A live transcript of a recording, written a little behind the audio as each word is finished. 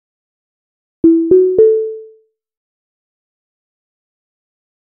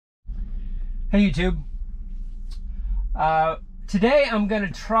Hey YouTube. Today I'm going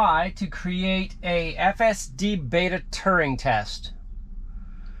to try to create a FSDBeta Turing test.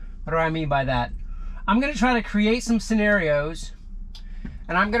 What do I mean by that? I'm going to try to create some scenarios,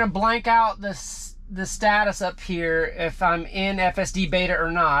 and I'm going to blank out the status up here if I'm in FSDBeta or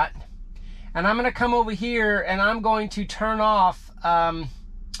not. And I'm going to come over here and I'm going to turn off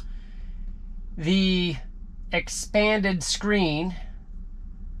the expanded screen.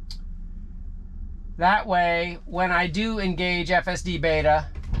 That way, when I do engage FSDBeta,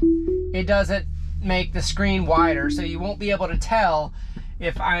 it doesn't make the screen wider, so you won't be able to tell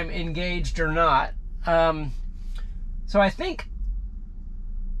if I'm engaged or not. So I think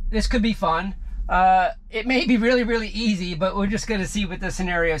this could be fun. It may be really easy, but we're just going to see what the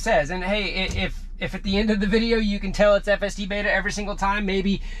scenario says. And hey, if at the end of the video you can tell it's FSDBeta every single time,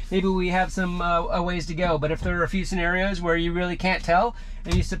 maybe we have some a ways to go. But if there are a few scenarios where you really can't tell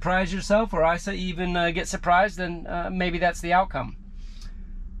and you surprise yourself, or I even get surprised, then maybe that's the outcome.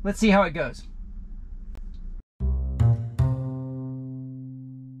 Let's see how it goes.